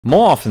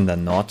More often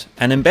than not,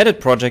 an embedded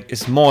project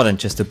is more than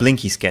just a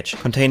blinky sketch,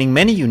 containing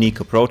many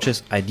unique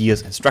approaches,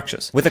 ideas and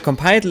structures. With a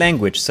compiled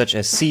language such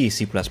as C,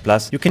 C++,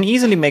 you can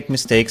easily make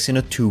mistakes in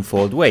a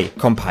twofold way: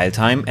 compile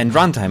time and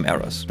runtime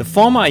errors. The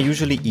former are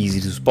usually easy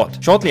to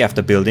spot. Shortly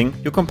after building,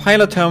 your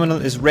compiler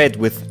terminal is read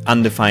with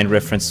undefined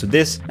reference to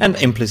this and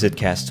implicit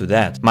cast to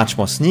that. Much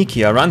more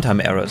sneaky are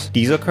runtime errors.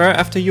 These occur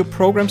after your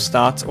program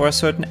starts or a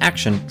certain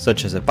action,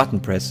 such as a button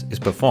press, is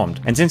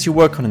performed. And since you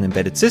work on an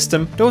embedded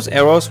system, those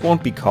errors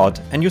won't be caught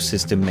and your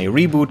system may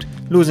reboot,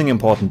 losing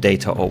important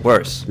data or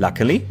worse.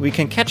 Luckily, we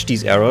can catch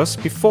these errors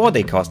before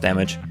they cause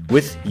damage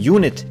with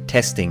unit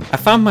testing. I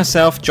found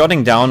myself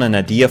jotting down an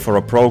idea for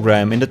a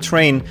program in the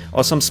train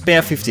or some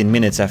spare 15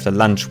 minutes after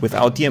lunch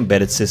without the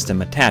embedded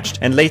system attached,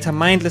 and later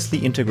mindlessly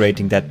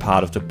integrating that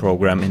part of the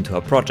program into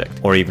a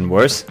project. Or even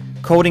worse,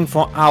 coding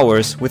for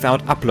hours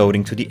without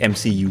uploading to the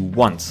MCU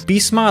once. Be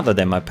smarter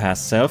than my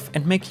past self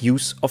and make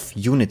use of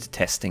unit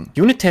testing.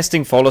 Unit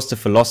testing follows the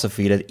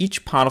philosophy that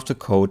each part of the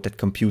code that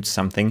computes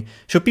something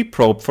should be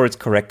probed for its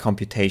correct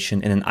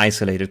computation in an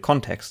isolated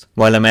context.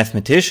 While a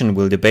mathematician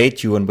will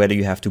debate you on whether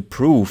you have to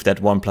prove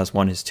that 1 +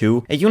 1 is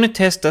 2, a unit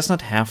test does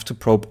not have to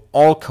probe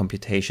all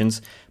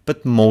computations,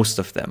 but most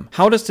of them.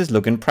 How does this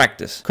look in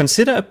practice?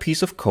 Consider a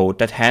piece of code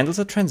that handles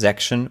a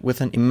transaction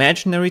with an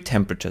imaginary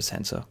temperature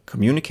sensor,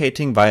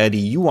 communicating via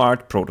the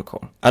UART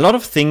protocol. A lot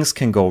of things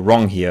can go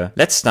wrong here.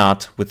 Let's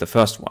start with the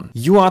first one.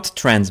 UART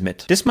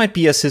transmit. This might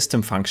be a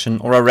system function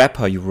or a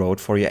wrapper you wrote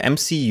for your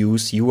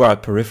MCU's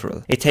UART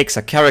peripheral. It takes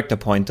a character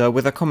pointer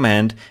with a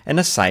command and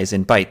a size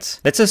in bytes.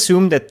 Let's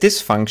assume that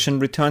this function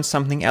returns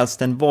something else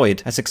than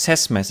void, a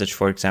success message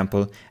for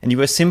example, and you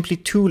were simply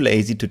too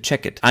lazy to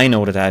check it. I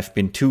know that I've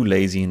been too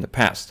lazy in the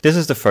past. This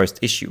is the first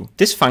issue.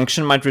 This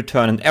function might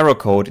return an error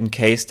code in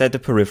case that the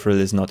peripheral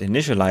is not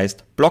initialized,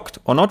 blocked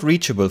or not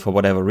reachable for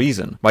whatever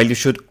reason. While you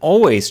should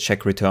always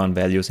check return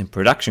values in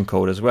production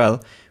code as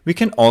well, we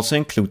can also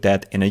include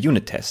that in a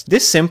unit test.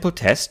 This simple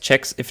test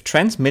checks if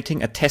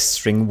transmitting a test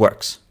string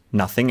works,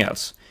 nothing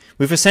else.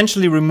 We've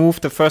essentially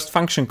removed the first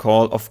function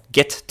call of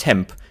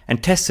getTemp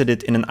and tested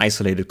it in an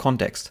isolated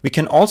context. We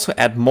can also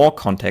add more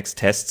context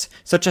tests,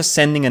 such as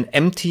sending an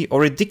empty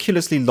or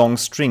ridiculously long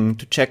string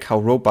to check how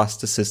robust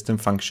the system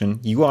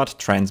function UART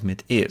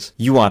transmit is.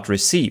 UART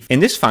receive. In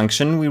this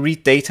function, we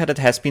read data that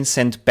has been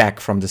sent back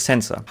from the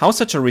sensor. How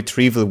such a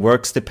retrieval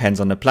works depends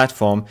on the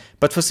platform,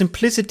 but for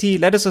simplicity,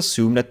 let us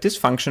assume that this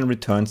function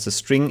returns the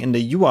string in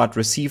the UART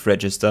receive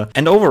register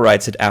and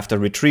overwrites it after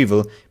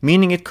retrieval,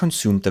 meaning it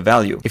consumed the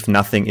value. If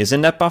nothing is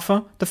in that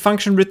buffer, the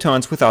function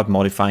returns without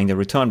modifying the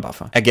return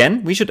buffer. Again,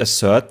 we should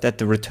assert that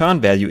the return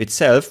value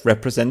itself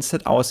represents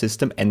that our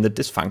system ended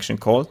this function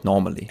call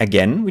normally.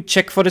 Again, we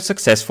check for the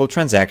successful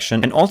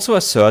transaction and also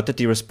assert that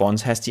the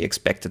response has the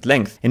expected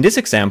length. In this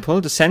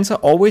example, the sensor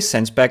always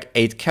sends back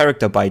 8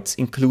 character bytes,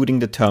 including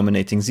the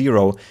terminating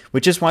 0,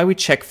 which is why we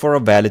check for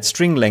a valid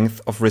string length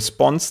of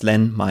response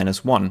len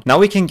 -1. Now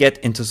we can get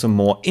into some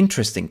more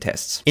interesting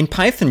tests. In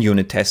Python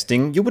unit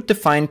testing, you would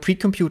define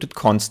pre-computed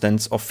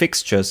constants or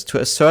fixtures to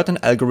assert an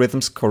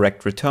algorithm's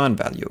correct return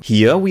value.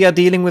 Here we are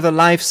dealing with a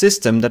live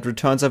system that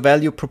returns a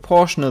value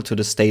proportional to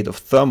the state of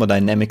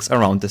thermodynamics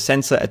around the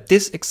sensor at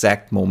this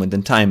exact moment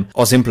in time,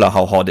 or simpler,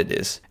 how hot it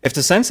is. If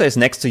the sensor is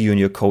next to you in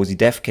your cozy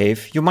dev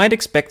cave, you might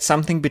expect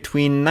something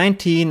between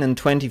 19 and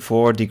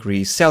 24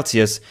 degrees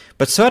Celsius,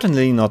 but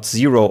certainly not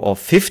 0 or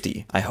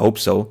 50. I hope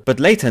so. But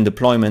later in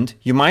deployment,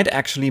 you might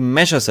actually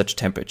measure such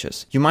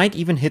temperatures. You might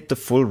even hit the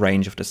full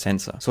range of the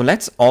sensor. So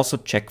let's also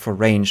check for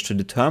range to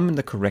determine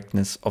the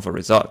correctness of a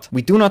result.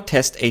 We do not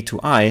test A to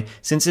I,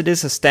 since it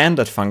is a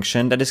standard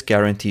function that is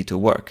guaranteed to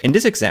work. In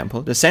this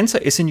example, the sensor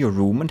is in your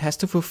room and has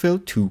to fulfill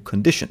 2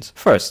 conditions.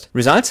 First,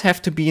 results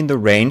have to be in the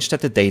range that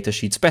the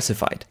datasheet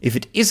specified. If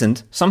it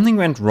isn't, something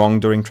went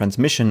wrong during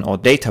transmission or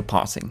data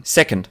parsing.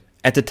 Second,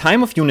 at the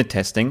time of unit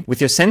testing,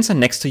 with your sensor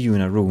next to you in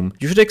a room,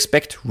 you should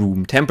expect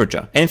room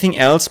temperature. Anything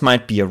else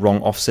might be a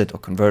wrong offset or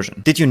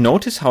conversion. Did you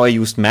notice how I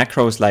used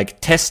macros like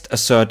test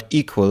assert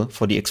equal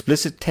for the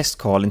explicit test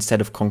call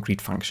instead of concrete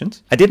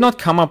functions? I did not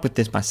come up with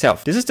this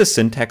myself. This is the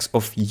syntax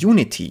of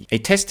Unity, a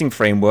testing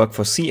framework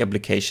for C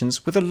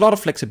applications with a lot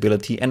of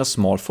flexibility and a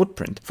small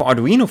footprint. For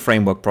Arduino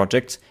framework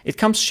projects, it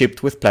comes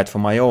shipped with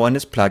PlatformIO and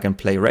is plug and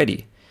play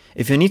ready.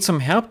 If you need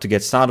some help to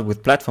get started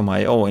with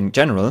PlatformIO in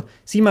general,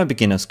 see my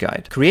beginner's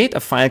guide. Create a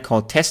file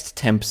called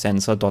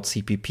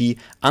testtempsensor.cpp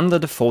under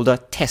the folder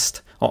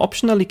test, or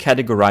optionally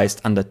categorized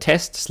under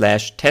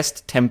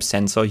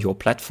test/testtempsensor your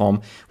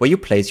platform, where you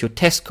place your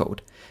test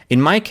code.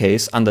 In my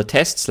case, under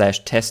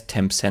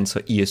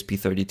test/testtempsensor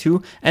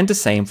ESP32, and the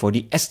same for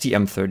the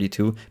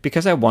STM32,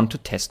 because I want to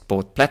test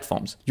both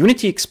platforms.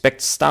 Unity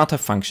expects starter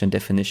function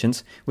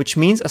definitions, which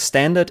means a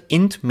standard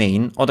int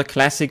main or the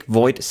classic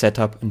void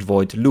setup and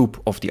void loop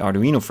of the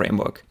Arduino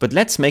framework. But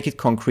let's make it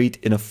concrete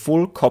in a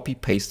full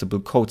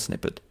copy-pastable code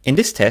snippet. In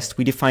this test,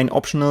 we define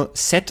optional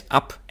set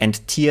up and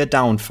tear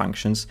down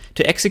functions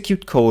to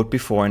execute code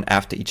before and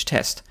after each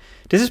test.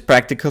 This is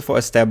practical for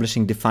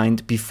establishing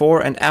defined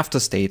before and after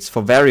states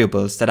for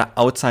variables that are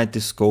outside the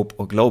scope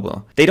or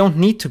global. They don't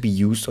need to be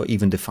used or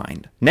even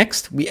defined.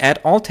 Next, we add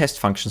all test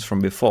functions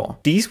from before.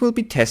 These will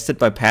be tested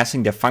by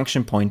passing their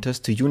function pointers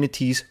to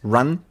Unity's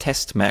run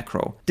test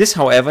macro. This,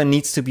 however,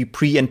 needs to be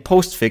pre and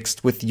post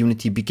fixed with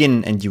Unity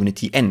begin and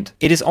Unity end.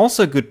 It is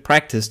also a good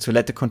practice to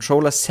let the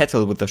controller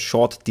settle with a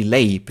short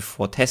delay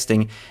before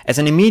testing, as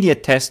an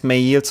immediate test may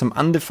yield some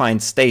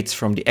undefined states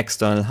from the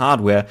external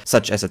hardware,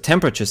 such as a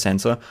temperature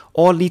sensor,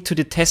 or lead to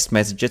the test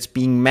messages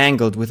being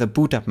mangled with a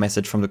boot up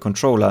message from the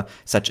controller,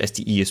 such as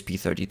the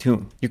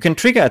ESP32. You can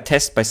trigger a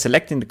test by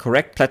selecting the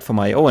correct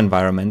PlatformIO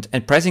environment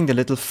and pressing the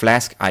little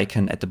flask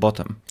icon at the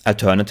bottom.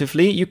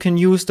 Alternatively, you can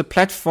use the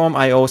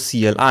PlatformIO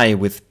CLI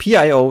with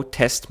PIO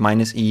test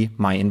 -e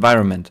my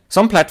environment.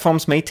 Some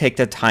platforms may take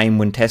their time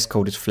when test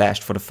code is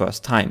flashed for the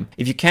first time.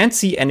 If you can't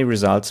see any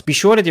results, be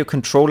sure that your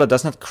controller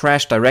does not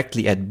crash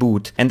directly at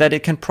boot and that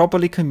it can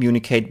properly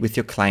communicate with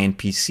your client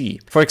PC.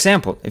 For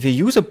example, if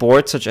you use a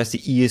board such as the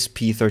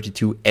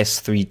ESP32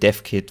 S3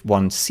 DevKit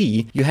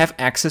 1C, you have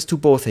access to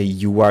both a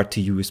UART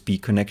to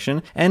USB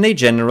connection and a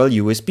general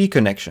USB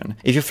connection.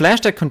 If you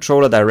flash that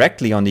controller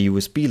directly on the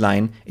USB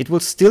line, it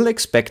will still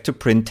expect to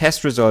print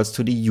test results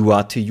to the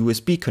UART to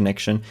USB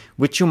connection,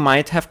 which you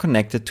might have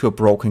connected to a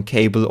broken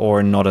cable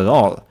or not at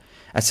all.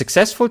 A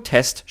successful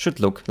test should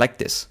look like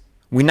this.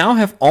 We now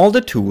have all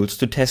the tools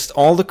to test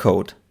all the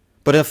code,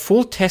 but a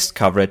full test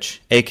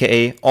coverage,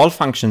 aka all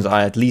functions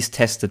are at least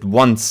tested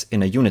once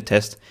in a unit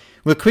test,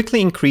 will quickly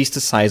increase the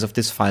size of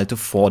this file to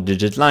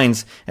 4-digit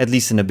lines, at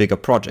least in a bigger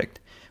project.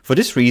 For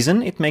this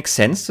reason, it makes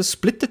sense to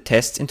split the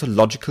tests into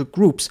logical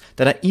groups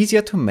that are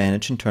easier to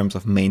manage in terms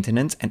of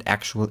maintenance and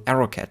actual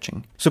error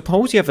catching.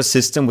 Suppose you have a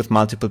system with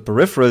multiple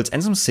peripherals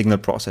and some signal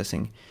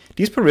processing.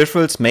 These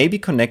peripherals may be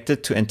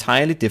connected to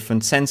entirely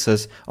different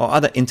sensors or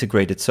other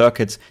integrated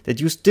circuits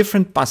that use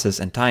different buses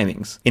and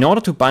timings. In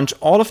order to bunch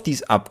all of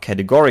these up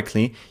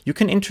categorically, you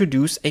can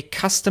introduce a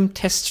custom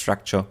test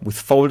structure with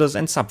folders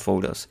and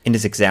subfolders. In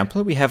this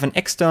example, we have an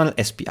external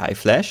SPI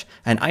flash,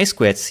 an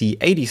I2C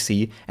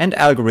ADC, and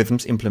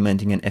algorithms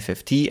implementing an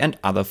FFT and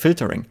other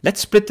filtering.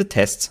 Let's split the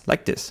tests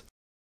like this.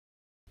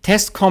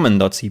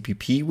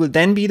 Testcommon.cpp will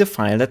then be the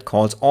file that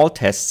calls all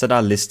tests that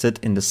are listed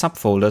in the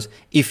subfolders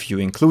if you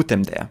include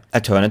them there.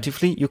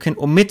 Alternatively, you can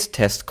omit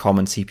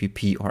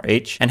testcommon.cpp or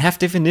h and have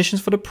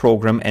definitions for the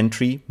program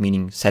entry,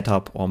 meaning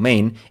setup or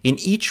main, in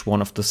each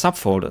one of the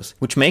subfolders,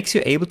 which makes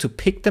you able to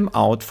pick them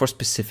out for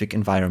specific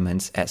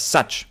environments as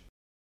such.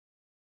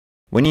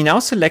 When you now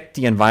select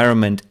the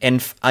environment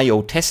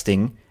env.io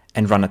testing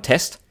and run a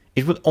test,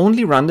 it will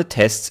only run the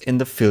tests in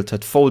the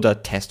filtered folder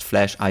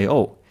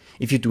test/io.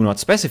 If you do not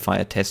specify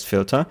a test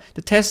filter,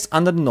 the tests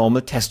under the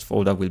normal test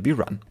folder will be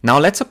run. Now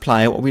let's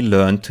apply what we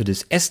learned to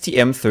this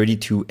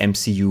STM32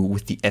 MCU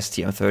with the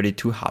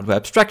STM32 hardware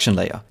abstraction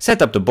layer.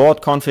 Set up the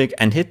board config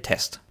and hit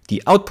test.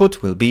 The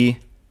output will be...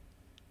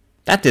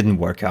 That didn't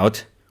work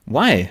out.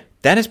 Why?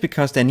 That is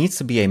because there needs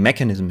to be a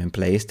mechanism in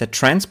place that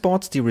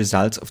transports the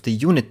results of the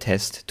unit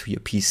test to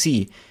your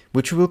PC,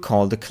 which we will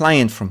call the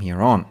client from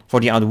here on. For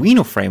the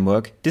Arduino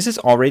framework, this is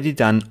already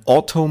done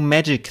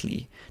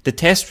auto-magically. The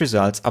test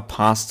results are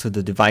passed to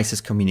the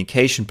device's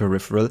communication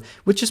peripheral,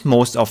 which is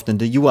most often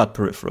the UART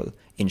peripheral.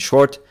 In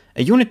short,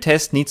 a unit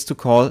test needs to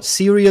call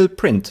serial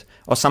print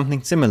or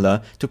something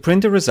similar to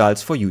print the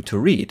results for you to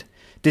read.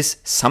 This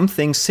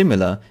something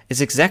similar is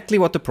exactly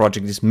what the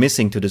project is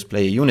missing to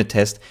display a unit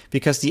test,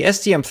 because the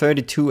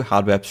STM32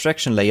 hardware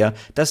abstraction layer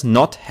does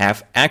not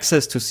have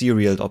access to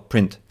serial or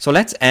print. So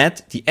let's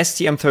add the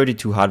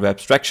STM32 hardware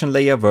abstraction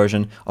layer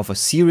version of a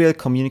serial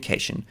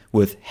communication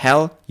with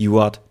HAL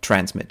UART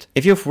transmit.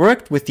 If you've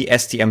worked with the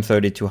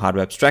STM32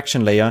 hardware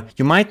abstraction layer,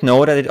 you might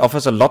know that it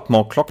offers a lot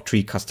more clock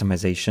tree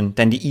customization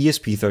than the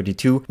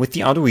ESP32 with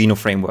the Arduino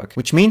framework,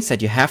 which means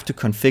that you have to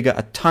configure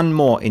a ton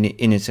more in the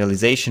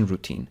initialization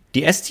routine.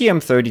 The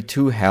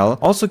STM32 HAL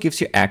also gives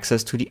you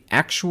access to the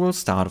actual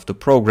start of the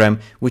program,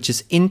 which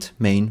is int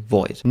main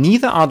void.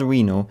 Neither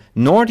Arduino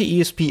nor the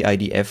ESP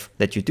IDF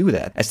let you do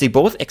that, as they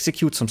both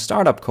execute some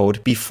startup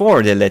code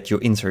before they let you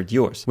insert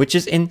yours, which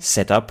is in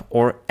setup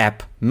or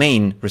app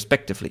main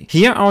respectively.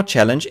 Here our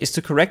challenge is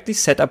to correctly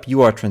set up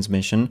UART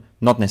transmission,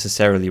 not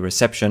necessarily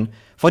reception,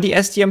 for the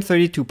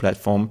STM32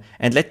 platform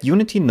and let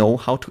Unity know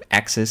how to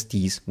access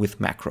these with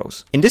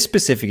macros. In this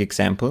specific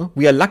example,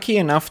 we are lucky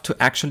enough to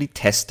actually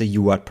test the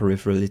UART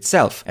peripheral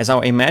itself, as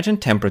our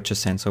imagined temperature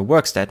sensor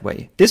works that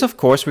way. This of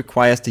course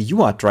requires the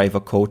UART driver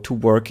code to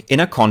work in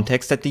a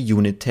context that the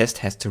unit test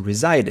has to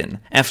reside in.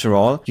 After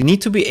all, you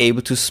need to be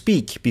able to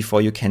speak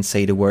before you can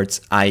say the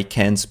words "I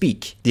can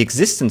speak." The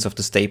existence of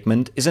the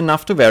statement is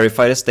enough to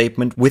verify the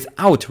statement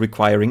without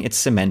requiring its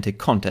semantic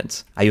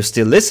contents. Are you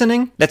still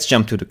listening? Let's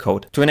jump to the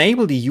code. To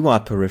enable the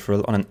UART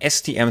peripheral on an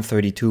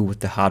STM32 with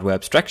the hardware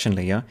abstraction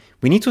layer,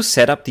 we need to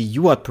set up the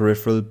UART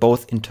peripheral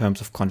both in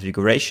terms of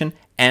configuration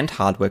and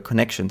hardware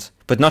connections.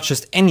 But not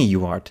just any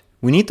UART.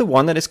 We need the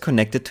one that is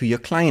connected to your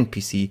client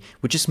PC,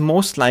 which is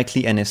most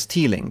likely an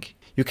ST-Link.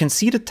 You can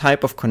see the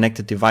type of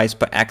connected device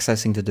by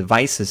accessing the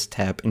Devices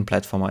tab in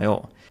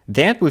PlatformIO.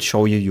 That will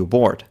show you your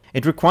board.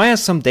 It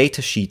requires some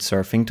datasheet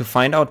surfing to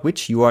find out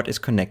which UART is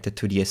connected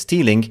to the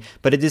ST-Link,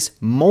 but it is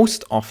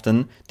most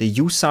often the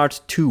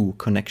USART2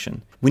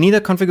 connection. We need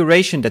a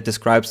configuration that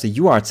describes the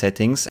UART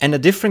settings and a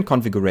different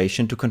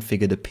configuration to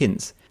configure the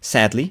pins.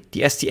 Sadly,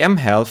 the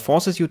STM-HAL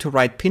forces you to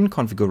write pin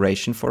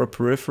configuration for a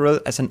peripheral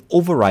as an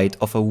override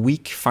of a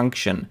weak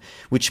function,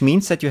 which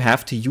means that you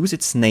have to use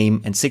its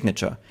name and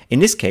signature. In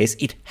this case,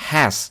 it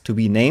has to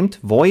be named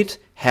void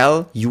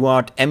HAL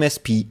UART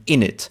MSP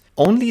init.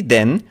 Only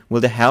then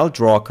will the HAL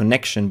draw a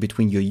connection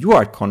between your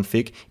UART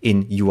config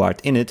in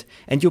UART init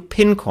and your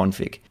pin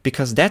config,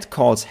 because that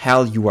calls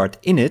HAL UART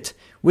init,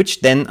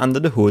 which then under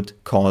the hood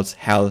calls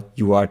HAL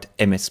UART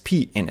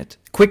MSP init.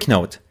 Quick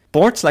note.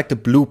 Boards like the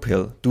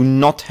BluePill do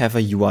not have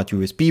a UART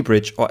USB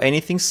bridge or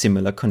anything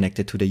similar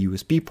connected to the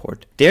USB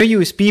port. Their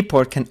USB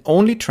port can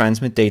only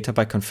transmit data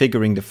by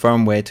configuring the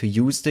firmware to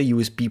use the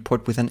USB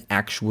port with an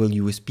actual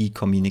USB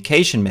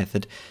communication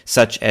method,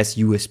 such as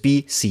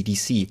USB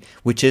CDC,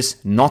 which is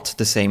not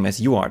the same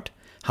as UART.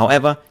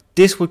 However,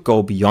 this would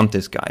go beyond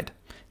this guide.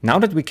 Now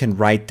that we can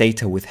write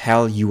data with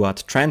HAL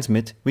UART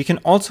transmit, we can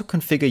also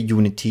configure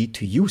Unity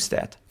to use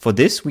that. For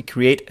this, we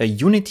create a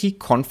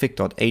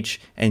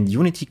unityconfig.h and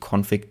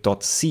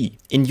unityconfig.c.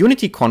 In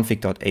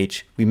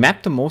unityconfig.h, we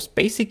map the most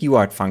basic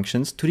UART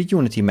functions to the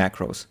Unity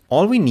macros.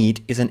 All we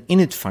need is an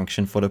init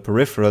function for the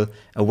peripheral,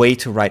 a way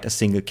to write a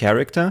single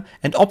character,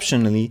 and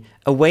optionally,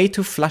 a way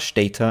to flush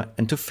data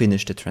and to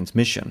finish the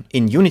transmission.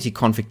 In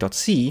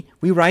unityconfig.c,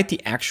 we write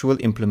the actual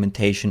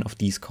implementation of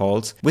these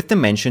calls with the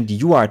mentioned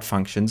UART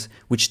functions,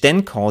 which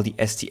then call the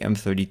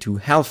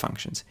STM32 HAL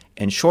functions.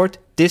 In short,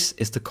 this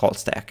is the call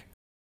stack.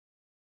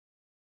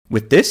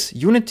 With this,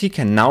 Unity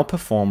can now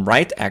perform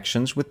write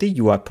actions with the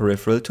UART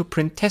peripheral to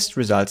print test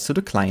results to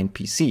the client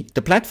PC.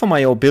 The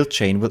PlatformIO build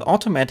chain will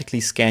automatically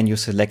scan your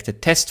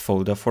selected test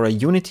folder for a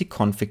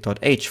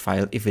unityconfig.h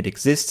file if it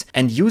exists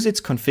and use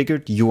its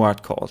configured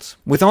UART calls.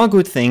 With all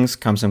good things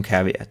come some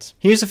caveats.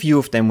 Here's a few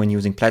of them when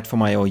using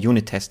PlatformIO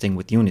Unit Testing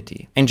with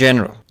Unity. In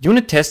general,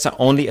 unit tests are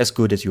only as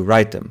good as you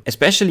write them.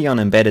 Especially on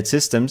embedded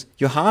systems,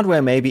 your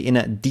hardware may be in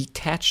a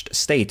detached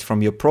state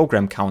from your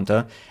program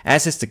counter,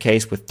 as is the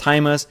case with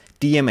timers,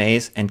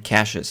 DMAs and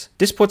caches.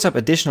 This puts up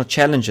additional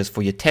challenges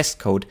for your test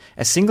code,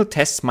 as single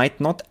tests might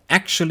not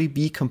actually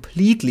be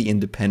completely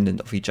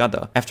independent of each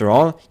other. After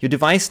all, your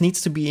device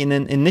needs to be in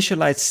an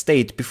initialized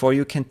state before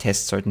you can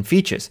test certain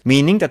features,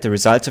 meaning that the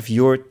results of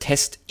your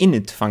test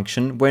init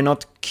function were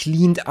not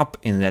cleaned up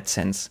in that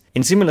sense.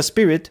 In similar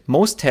spirit,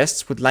 most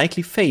tests would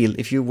likely fail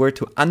if you were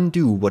to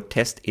undo what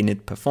test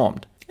init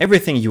performed.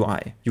 Everything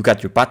UI. You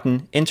got your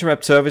button,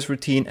 interrupt service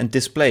routine and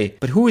display,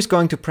 but who is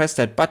going to press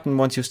that button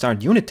once you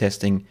start unit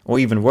testing? Or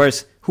even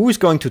worse, who is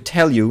going to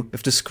tell you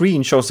if the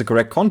screen shows the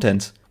correct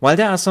content? While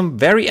there are some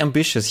very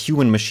ambitious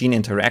human-machine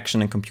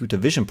interaction and computer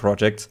vision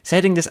projects,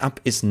 setting this up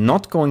is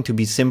not going to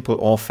be simple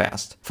or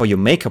fast. For your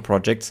maker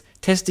projects,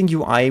 testing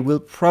UI will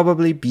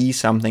probably be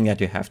something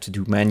that you have to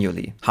do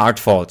manually.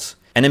 Hard faults.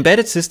 An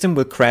embedded system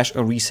will crash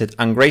or reset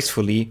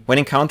ungracefully when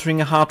encountering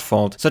a hard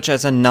fault, such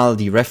as a null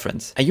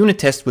dereference. A unit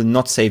test will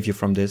not save you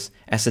from this,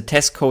 as the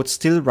test code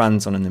still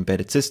runs on an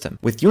embedded system.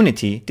 With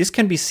Unity, this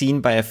can be seen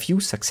by a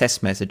few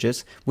success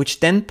messages,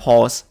 which then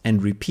pause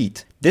and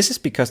repeat. This is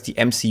because the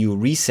MCU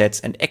resets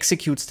and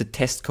executes the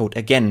test code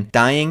again,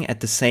 dying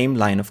at the same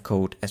line of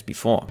code as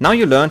before. Now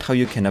you learned how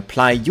you can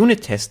apply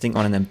unit testing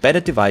on an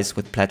embedded device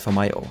with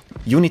PlatformIO,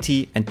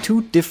 Unity and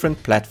 2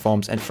 different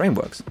platforms and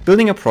frameworks.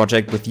 Building a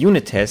project with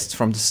unit tests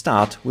from the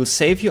start will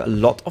save you a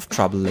lot of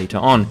trouble later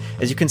on,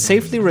 as you can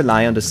safely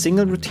rely on the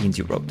single routines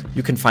you wrote.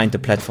 You can find the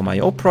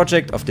PlatformIO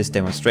project of this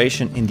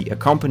demonstration in the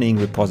accompanying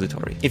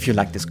repository. If you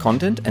like this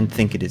content and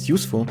think it is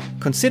useful,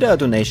 consider a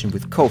donation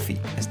with Ko-fi,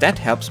 as that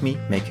helps me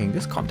making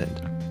this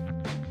content.